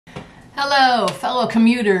Hello, fellow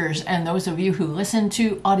commuters and those of you who listen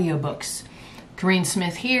to audiobooks. Corinne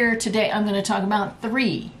Smith here. Today I'm going to talk about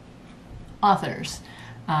 3 authors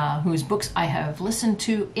whose books I have listened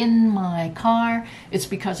to in my car. It's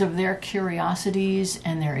because of their curiosities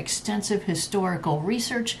and their extensive historical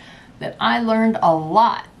research that I learned a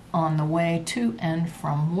lot on the way to and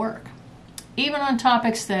from work. Even on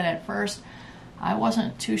topics that at first I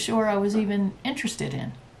wasn't too sure I was even interested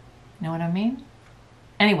in. Know what I mean?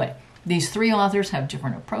 Anyway, these 3 authors have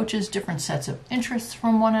different approaches, different sets of interests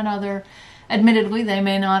from one another. Admittedly, they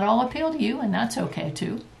may not all appeal to you, and that's okay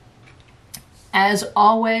too. As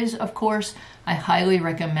always, of course, I highly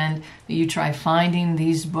recommend that you try finding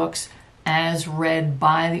these books as read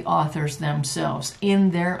by the authors themselves, in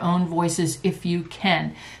their own voices if you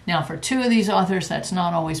can. Now, for 2 of these authors, that's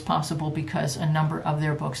not always possible because a number of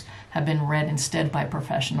their books have been read instead by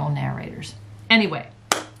professional narrators. Anyway,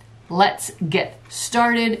 let's get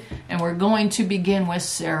started, and we're going to begin with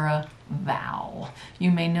Sarah Vowell.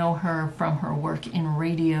 You may know her from her work in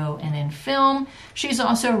radio and in film. She's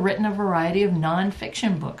also written a variety of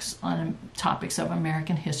nonfiction books on topics of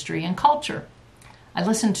American history and culture. I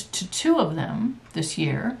listened to 2 of them this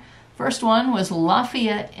year. First one was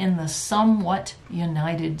Lafayette in the Somewhat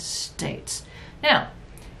United States. Now,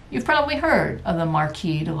 you've probably heard of the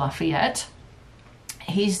Marquis de Lafayette.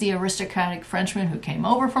 He's the aristocratic Frenchman who came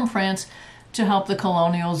over from France to help the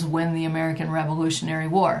colonials win the American Revolutionary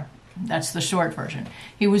War. That's the short version.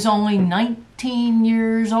 He was only 19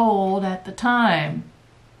 years old at the time.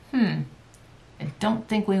 I don't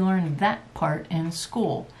think we learned that part in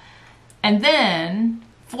school. And then,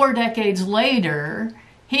 4 decades later,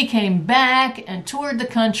 he came back and toured the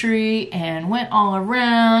country and went all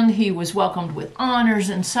around. He was welcomed with honors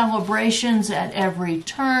and celebrations at every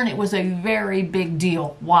turn. It was a very big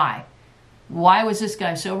deal. Why? Why was this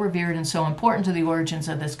guy so revered and so important to the origins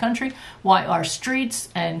of this country? Why are streets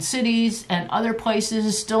and cities and other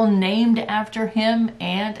places still named after him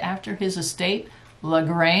and after his estate,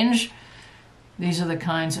 LaGrange? These are the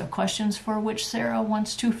kinds of questions for which Sarah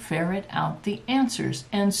wants to ferret out the answers.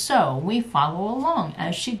 And so we follow along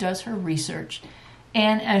as she does her research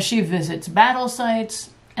and as she visits battle sites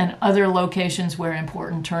and other locations where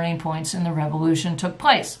important turning points in the Revolution took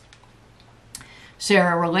place.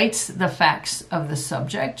 Sarah relates the facts of the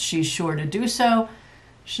subject. She's sure to do so.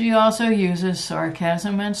 She also uses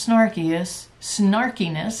sarcasm and snarkiness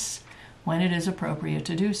when it is appropriate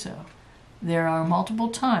to do so. There are multiple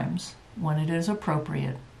times when it is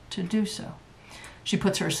appropriate to do so. She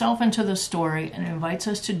puts herself into the story and invites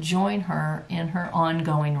us to join her in her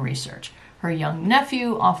ongoing research. Her young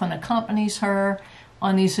nephew often accompanies her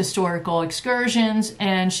on these historical excursions,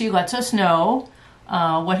 and she lets us know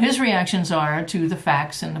what his reactions are to the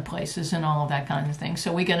facts and the places and all of that kind of thing.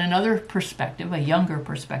 So we get another perspective, a younger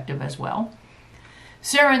perspective as well.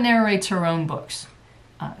 Sarah narrates her own books.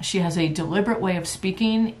 She has a deliberate way of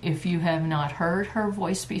speaking. If you have not heard her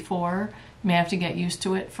voice before, you may have to get used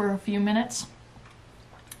to it for a few minutes.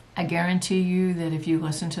 I guarantee you that if you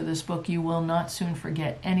listen to this book, you will not soon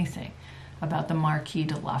forget anything about the Marquis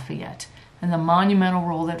de Lafayette and the monumental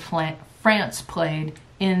role that France played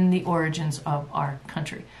in the origins of our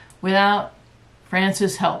country. Without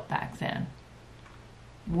France's help back then,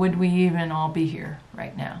 would we even all be here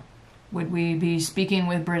right now? Would we be speaking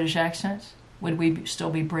with British accents? Would we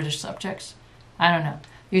still be British subjects? I don't know.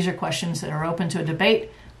 These are questions that are open to a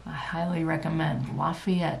debate. I highly recommend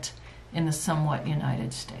Lafayette in the Somewhat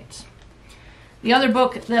United States. The other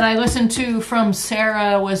book that I listened to from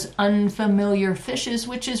Sarah was Unfamiliar Fishes,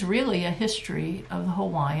 which is really a history of the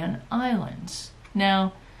Hawaiian Islands.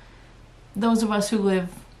 Now, those of us who live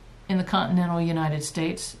in the continental United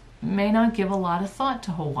States may not give a lot of thought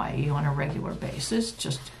to Hawaii on a regular basis,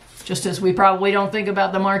 just as we probably don't think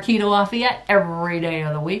about the Marquis de Lafayette every day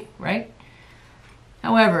of the week, right?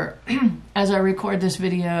 However, as I record this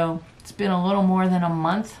video, it's been a little more than a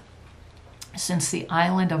month since the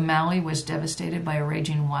island of Maui was devastated by a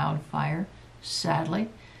raging wildfire, sadly.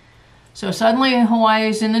 So suddenly Hawaii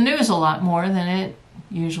is in the news a lot more than it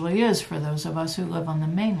usually is for those of us who live on the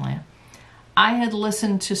mainland. I had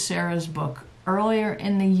listened to Sarah's book earlier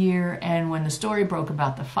in the year, and when the story broke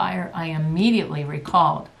about the fire, I immediately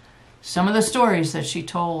recalled some of the stories that she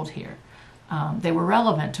told here. They were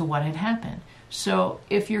relevant to what had happened. So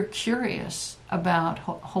if you're curious about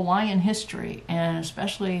Hawaiian history, and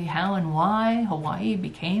especially how and why Hawaii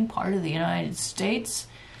became part of the United States,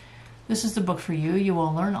 this is the book for you. You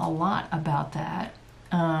will learn a lot about that.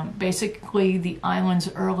 Basically, the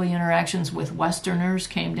island's early interactions with Westerners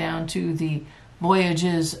came down to the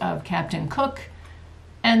voyages of Captain Cook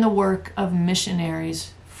and the work of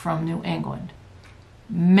missionaries from New England.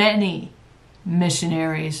 many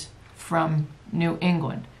missionaries from New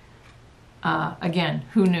England. Again,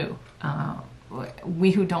 who knew?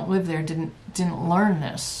 We who don't live there didn't learn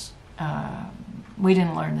this. We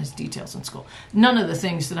didn't learn these details in school. None of the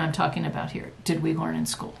things that I'm talking about here did we learn in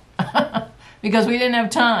school. Because we didn't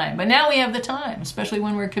have time. But now we have the time, especially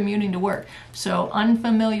when we're commuting to work. So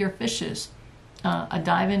unfamiliar fishes, a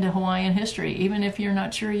dive into Hawaiian history, even if you're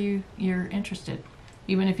not sure you're interested.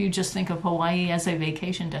 Even if you just think of Hawaii as a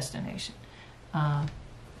vacation destination.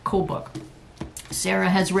 Cool book. Sarah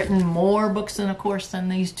has written more books in a course than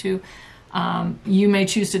these two. You may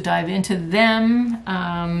choose to dive into them.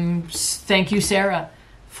 Thank you, Sarah,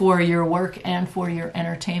 for your work and for your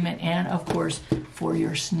entertainment and, of course, for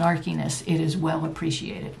your snarkiness. It is well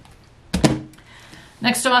appreciated.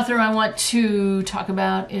 Next author I want to talk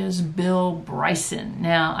about is Bill Bryson.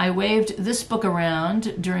 Now, I waved this book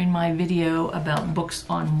around during my video about books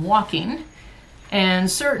on walking, and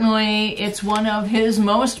certainly it's one of his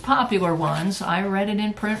most popular ones. I read it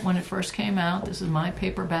in print when it first came out. This is my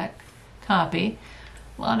paperback copy.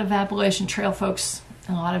 A lot of Appalachian Trail folks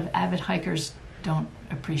and a lot of avid hikers don't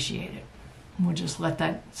appreciate it. We'll just let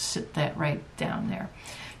that sit that right down there.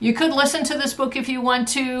 You could listen to this book if you want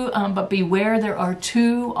to, but beware, there are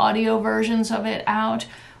two audio versions of it out.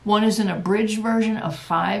 One is an abridged version of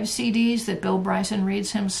 5 CDs that Bill Bryson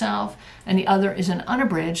reads himself, and the other is an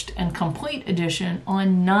unabridged and complete edition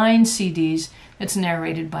on 9 CDs that's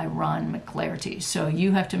narrated by Ron McClarty. So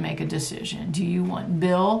you have to make a decision. Do you want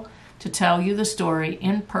Bill to tell you the story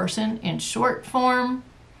in person in short form,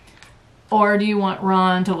 or do you want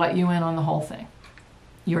Ron to let you in on the whole thing?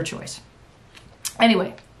 Your choice.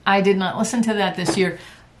 Anyway, I did not listen to that this year.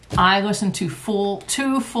 I listened to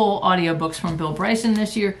two full audiobooks from Bill Bryson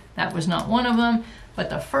this year. That was not one of them, but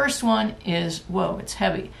the first one is, whoa, it's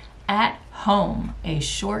heavy. At Home, A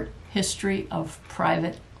Short History of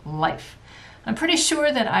Private Life. I'm pretty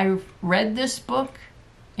sure that I read this book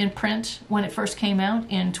in print when it first came out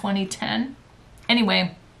in 2010.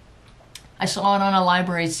 Anyway, I saw it on a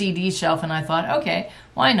library CD shelf and I thought, okay,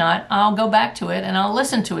 why not? I'll go back to it and I'll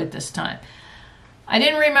listen to it this time. I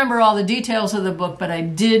didn't remember all the details of the book, but I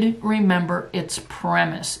did remember its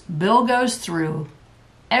premise. Bill goes through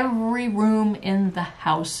every room in the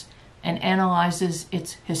house and analyzes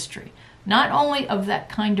its history. Not only of that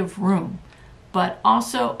kind of room, but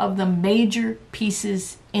also of the major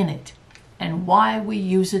pieces in it and why we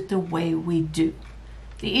use it the way we do.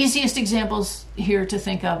 The easiest examples here to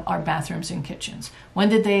think of are bathrooms and kitchens. When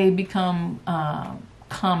did they become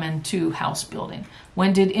common to house building?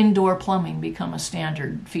 When did indoor plumbing become a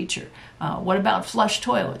standard feature? What about flush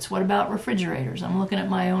toilets? What about refrigerators? I'm looking at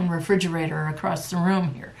my own refrigerator across the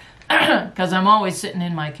room here because I'm always sitting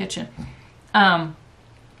in my kitchen.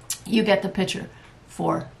 You get the picture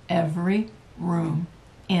for every room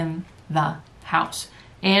in the house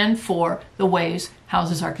and for the ways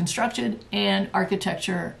houses are constructed and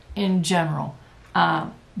architecture in general.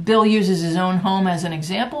 Bill uses his own home as an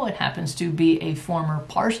example. It happens to be a former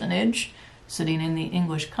parsonage sitting in the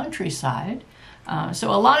English countryside.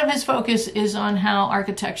 So a lot of his focus is on how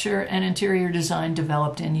architecture and interior design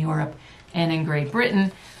developed in Europe and in Great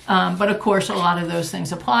Britain. But of course, a lot of those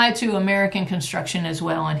things apply to American construction as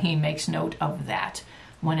well, and he makes note of that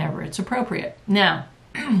whenever it's appropriate. Now,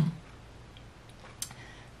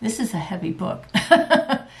 this is a heavy book.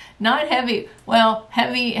 Not heavy, well,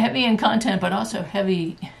 heavy in content, but also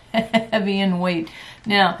heavy in weight.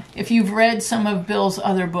 Now, if you've read some of Bill's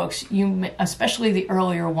other books, especially the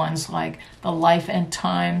earlier ones like The Life and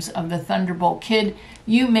Times of the Thunderbolt Kid,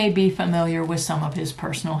 you may be familiar with some of his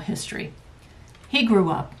personal history. He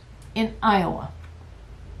grew up in Iowa.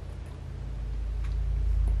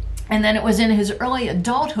 And then it was in his early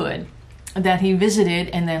adulthood that he visited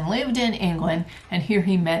and then lived in England, and here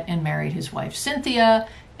he met and married his wife Cynthia,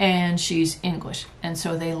 and she's English, and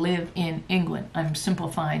so they live in England. I'm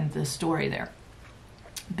simplifying the story there.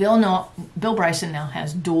 Bill Bryson now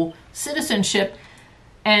has dual citizenship,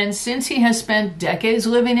 and since he has spent decades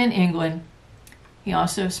living in England, he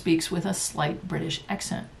also speaks with a slight British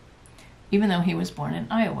accent, even though he was born in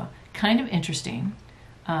Iowa. Kind of interesting.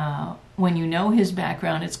 When you know his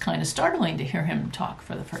background, it's kind of startling to hear him talk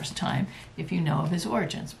for the first time if you know of his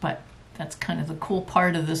origins, but that's kind of the cool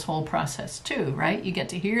part of this whole process too, right? You get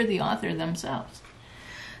to hear the author themselves.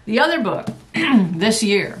 The other book this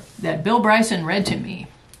year that Bill Bryson read to me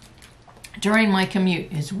during my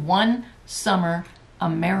commute is One Summer,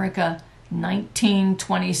 America,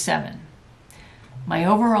 1927. My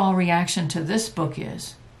overall reaction to this book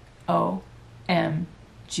is, OMG.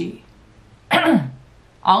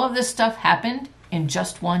 All of this stuff happened in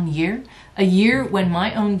just 1 year, a year when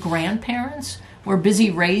my own grandparents were busy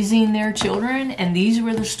raising their children, and these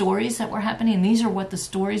were the stories that were happening. These are what the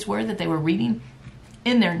stories were that they were reading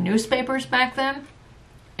in their newspapers back then.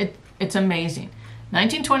 It's amazing.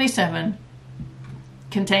 1927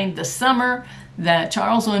 contained the summer that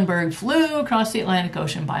Charles Lindbergh flew across the Atlantic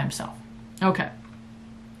Ocean by himself. Okay.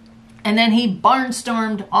 And then he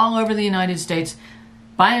barnstormed all over the United States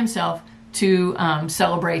by himself to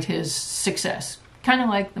celebrate his success. Kind of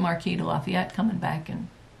like the Marquis de Lafayette coming back and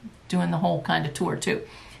doing the whole kind of tour too.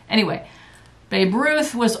 Anyway, Babe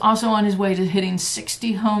Ruth was also on his way to hitting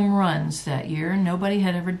 60 home runs that year. Nobody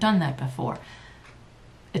had ever done that before.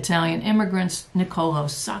 Italian immigrants Niccolò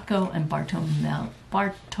Sacco and Bartolomeo,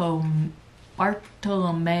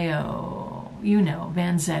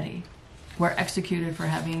 Vanzetti, were executed for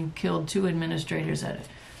having killed 2 administrators at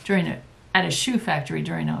a shoe factory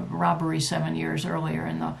during a robbery 7 years earlier.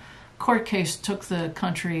 And the court case took the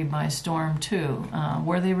country by storm too.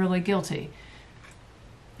 Were they really guilty?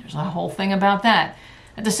 There's a whole thing about that.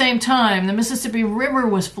 At the same time, the Mississippi River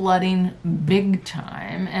was flooding big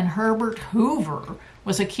time, and Herbert Hoover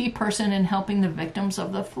was a key person in helping the victims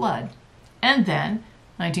of the flood. And then,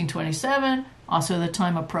 1927, also the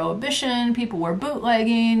time of Prohibition, people were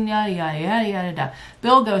bootlegging, yada, yada, yada, yada, yada.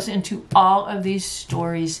 Bill goes into all of these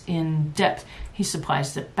stories in depth. He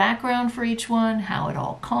supplies the background for each one, how it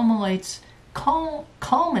all culminates,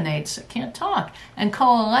 I can't talk, and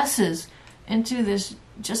coalesces into this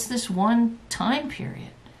one time period.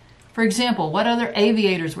 For example, what other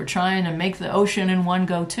aviators were trying to make the ocean in one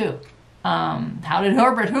go too? How did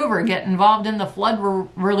Herbert Hoover get involved in the flood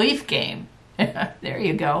relief game? There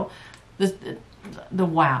you go.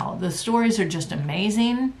 Wow, the stories are just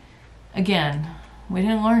amazing. Again, we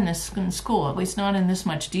didn't learn this in school, at least not in this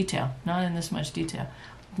much detail. Not in this much detail.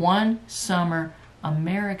 One Summer,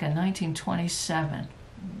 America, 1927.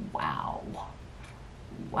 Wow.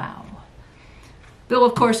 Wow. Bill,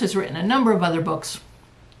 of course, has written a number of other books.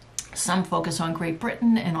 Some focus on Great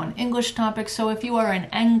Britain and on English topics, so if you are an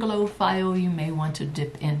Anglophile, you may want to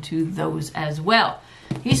dip into those as well.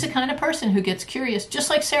 He's the kind of person who gets curious, just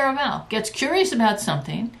like Sarah Vowell, gets curious about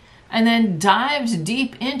something and then dives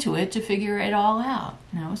deep into it to figure it all out.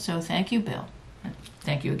 So thank you, Bill.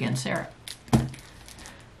 Thank you again, Sarah.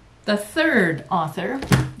 The third author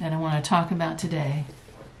that I want to talk about today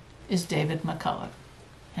is David McCullough.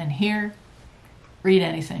 And here, read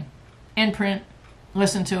anything. In print,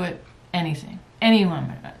 listen to it, anything. Any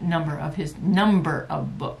number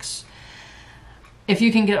of books. If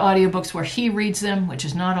you can get audiobooks where he reads them, which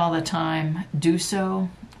is not all the time, do so.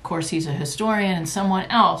 Of course, he's a historian and someone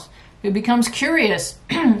else who becomes curious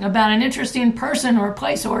about an interesting person or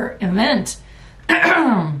place or event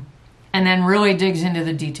and then really digs into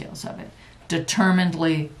the details of it,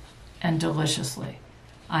 determinedly and deliciously.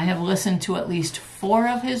 I have listened to at least 4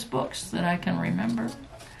 of his books that I can remember.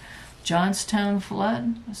 Johnstown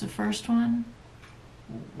Flood was the first one.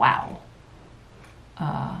 Wow.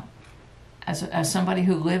 As somebody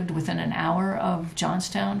who lived within an hour of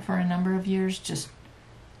Johnstown for a number of years, just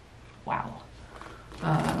wow.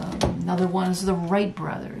 Another one is The Wright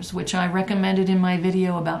Brothers, which I recommended in my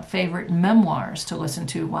video about favorite memoirs to listen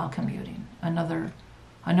to while commuting. Another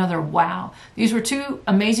wow. These were 2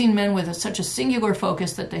 amazing men with such a singular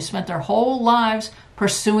focus that they spent their whole lives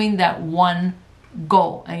pursuing that one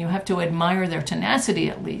goal. And you have to admire their tenacity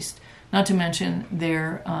at least, not to mention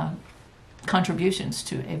their contributions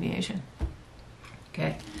to aviation.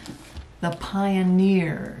 Okay. The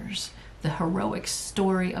Pioneers, the heroic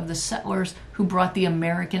story of the settlers who brought the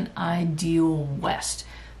American ideal west.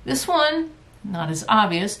 This one, not as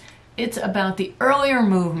obvious, it's about the earlier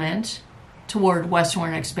movement toward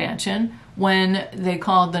westward expansion when they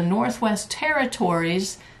called the Northwest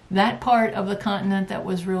Territories that part of the continent that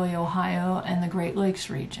was really Ohio and the Great Lakes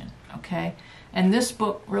region, okay? And this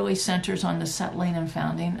book really centers on the settling and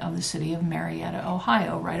founding of the city of Marietta,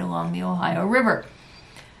 Ohio, right along the Ohio River.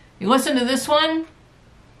 You listen to this one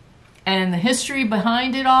and the history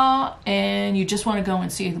behind it all, and you just want to go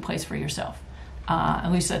and see the place for yourself.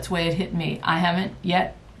 At least that's the way it hit me. I haven't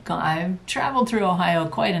yet I've traveled through Ohio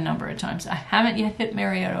quite a number of times. I haven't yet hit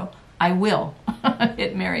Marietta. I will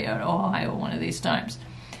hit Marietta, Ohio one of these times.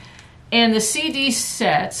 And the CD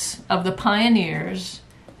sets of the Pioneers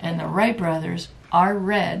and the Wright Brothers are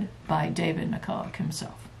read by David McCullough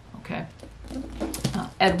himself. Okay.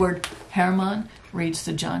 Edward Herman reads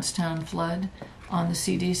the Johnstown Flood on the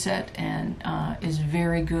CD set and is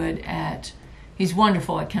very good at, he's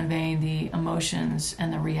wonderful at conveying the emotions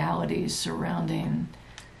and the realities surrounding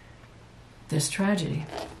this tragedy.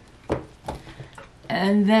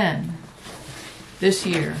 And then this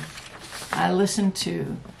year I listened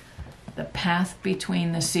to The Path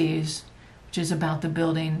Between the Seas which is about the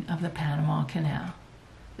building of the Panama Canal.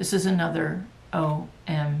 This is another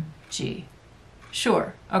OMG.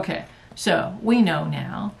 Sure, okay, so we know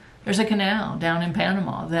now there's a canal down in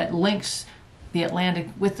Panama that links the Atlantic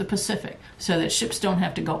with the Pacific so that ships don't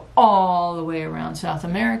have to go all the way around South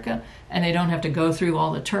America, and they don't have to go through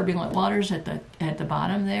all the turbulent waters at the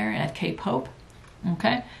bottom there at Cape Hope.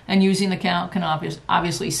 Okay, and using the canal can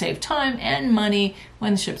obviously save time and money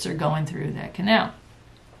when ships are going through that canal.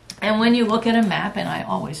 And when you look at a map, and I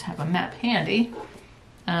always have a map handy,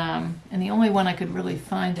 and the only one I could really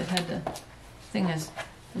find that had the thing is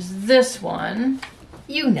this one.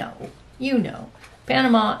 You know.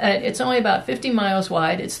 Panama, it's only about 50 miles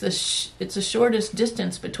wide. It's the shortest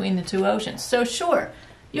distance between the two oceans. So sure,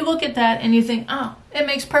 you look at that and you think, oh, it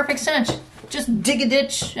makes perfect sense. Just dig a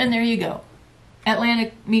ditch and there you go.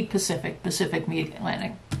 Atlantic meet Pacific, Pacific meet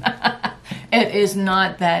Atlantic. It is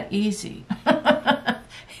not that easy.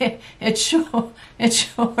 It sure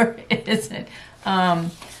isn't.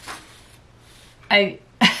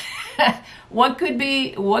 What could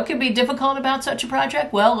be difficult about such a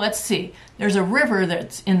project? Well, let's see. There's a river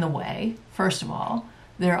that's in the way, first of all.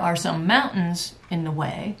 There are some mountains in the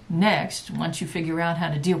way next, once you figure out how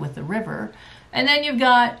to deal with the river. And then you've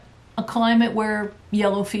got a climate where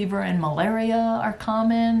yellow fever and malaria are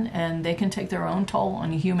common, and they can take their own toll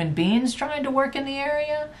on human beings trying to work in the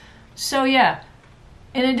area. So yeah,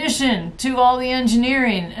 in addition to all the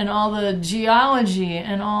engineering and all the geology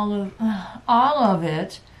and all of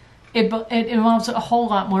it, it involves a whole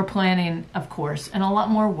lot more planning, of course, and a lot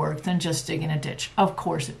more work than just digging a ditch. Of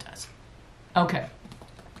course it does. Okay.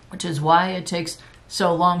 Which is why it takes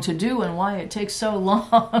so long to do and why it takes so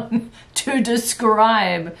long to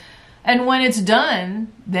describe. And when it's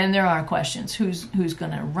done, then there are questions. Who's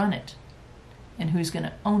going to run it? And who's going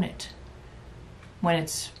to own it when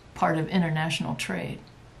it's part of international trade?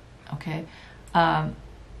 Okay?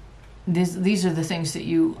 These are the things that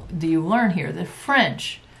you learn here. The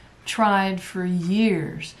French tried for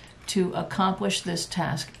years to accomplish this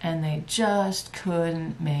task, and they just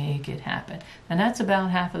couldn't make it happen. And that's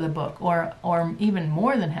about half of the book, or even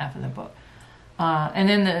more than half of the book. And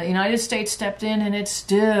then the United States stepped in, and it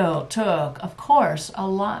still took, of course, a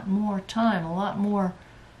lot more time, a lot more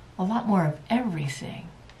of everything.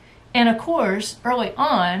 And of course, early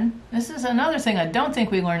on, this is another thing I don't think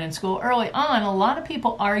we learned in school. Early on, a lot of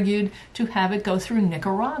people argued to have it go through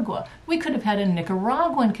Nicaragua. We could have had a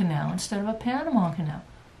Nicaraguan canal instead of a Panama canal.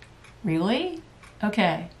 Really?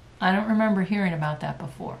 Okay. I don't remember hearing about that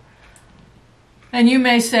before. And you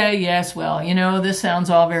may say, yes, well, this sounds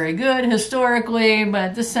all very good historically,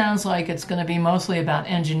 but this sounds like it's going to be mostly about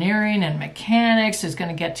engineering and mechanics. It's going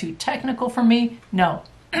to get too technical for me. No.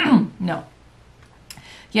 No.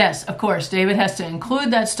 Yes, of course, David has to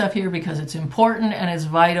include that stuff here because it's important and it's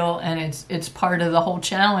vital and it's part of the whole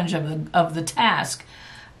challenge of the task.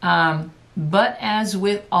 But as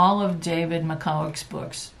with all of David McCullough's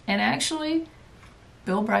books, and actually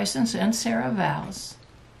Bill Bryson's and Sarah Vowell's,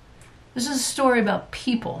 this is a story about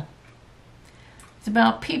people. It's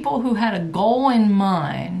about people who had a goal in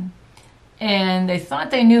mind and they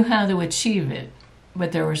thought they knew how to achieve it.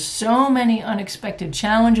 But there were so many unexpected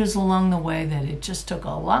challenges along the way that it just took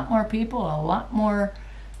a lot more people, a lot more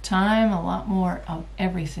time, a lot more of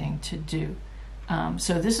everything to do.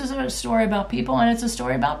 So this is a story about people, and it's a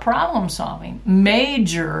story about problem solving.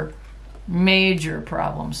 Major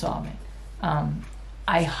problem solving.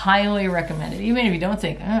 I highly recommend it, even if you don't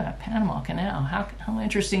think, Panama Canal, how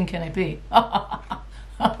interesting can it be?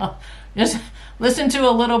 Just listen to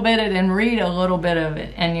a little bit of it and read a little bit of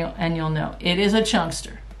it, and you'll know. It is a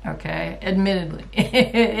chunkster, okay? Admittedly,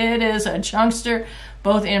 it is a chunkster,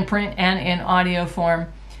 both in print and in audio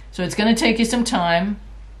form. So it's going to take you some time.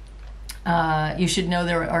 You should know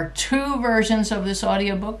there are 2 versions of this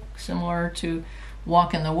audiobook, similar to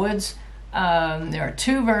Walk in the Woods. There are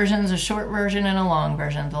 2 versions, a short version and a long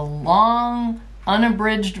version. The long,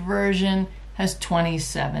 unabridged version has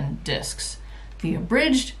 27 discs. The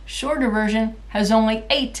abridged, shorter version has only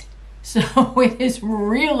 8. So it is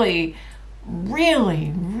really,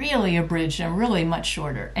 really, really abridged and really much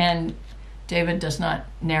shorter. And David does not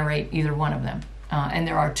narrate either one of them. And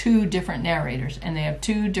there are 2 different narrators, and they have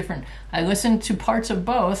 2 different, I listened to parts of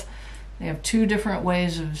both. They have 2 different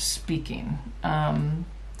ways of speaking.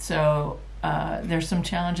 So there's some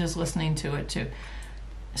challenges listening to it too.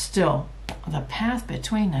 Still, The Path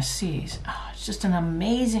Between the Seas, it's just an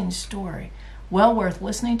amazing story. Well worth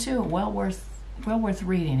listening to, well worth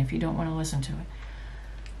reading if you don't want to listen to it.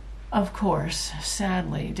 Of course,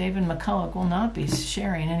 sadly, David McCullough will not be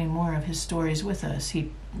sharing any more of his stories with us.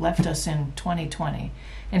 He left us in 2020,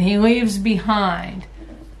 and he leaves behind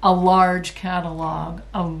a large catalog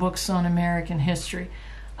of books on American history.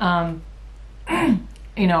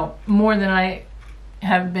 You know, more than I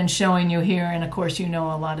have been showing you here, and of course you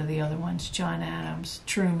know a lot of the other ones, John Adams,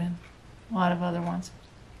 Truman, a lot of other ones.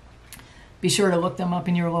 Be sure to look them up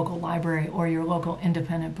in your local library or your local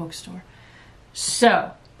independent bookstore.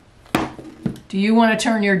 So, do you want to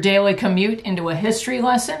turn your daily commute into a history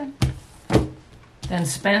lesson? Then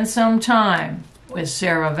spend some time with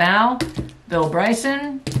Sarah Vowell, Bill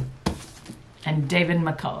Bryson, and David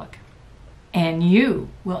McCullough. And you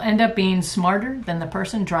will end up being smarter than the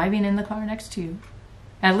person driving in the car next to you.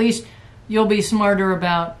 At least you'll be smarter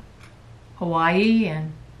about Hawaii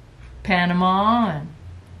and Panama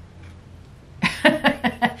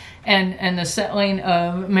and the settling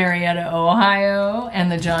of Marietta, Ohio,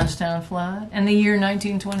 and the Johnstown flood, and the year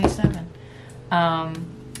 1927.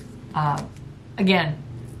 Again,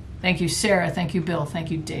 thank you, Sarah. Thank you, Bill.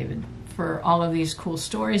 Thank you, David, for all of these cool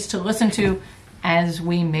stories to listen to as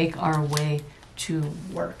we make our way to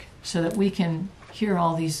work, so that we can hear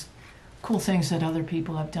all these cool things that other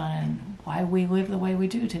people have done and why we live the way we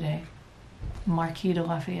do today. Marquis de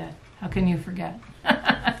Lafayette. How can you forget?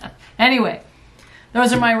 Anyway,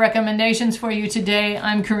 those are my recommendations for you today.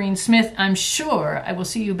 I'm Corinne Smith. I'm sure I will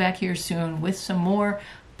see you back here soon with some more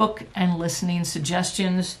book and listening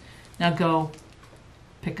suggestions. Now go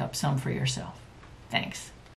pick up some for yourself. Thanks.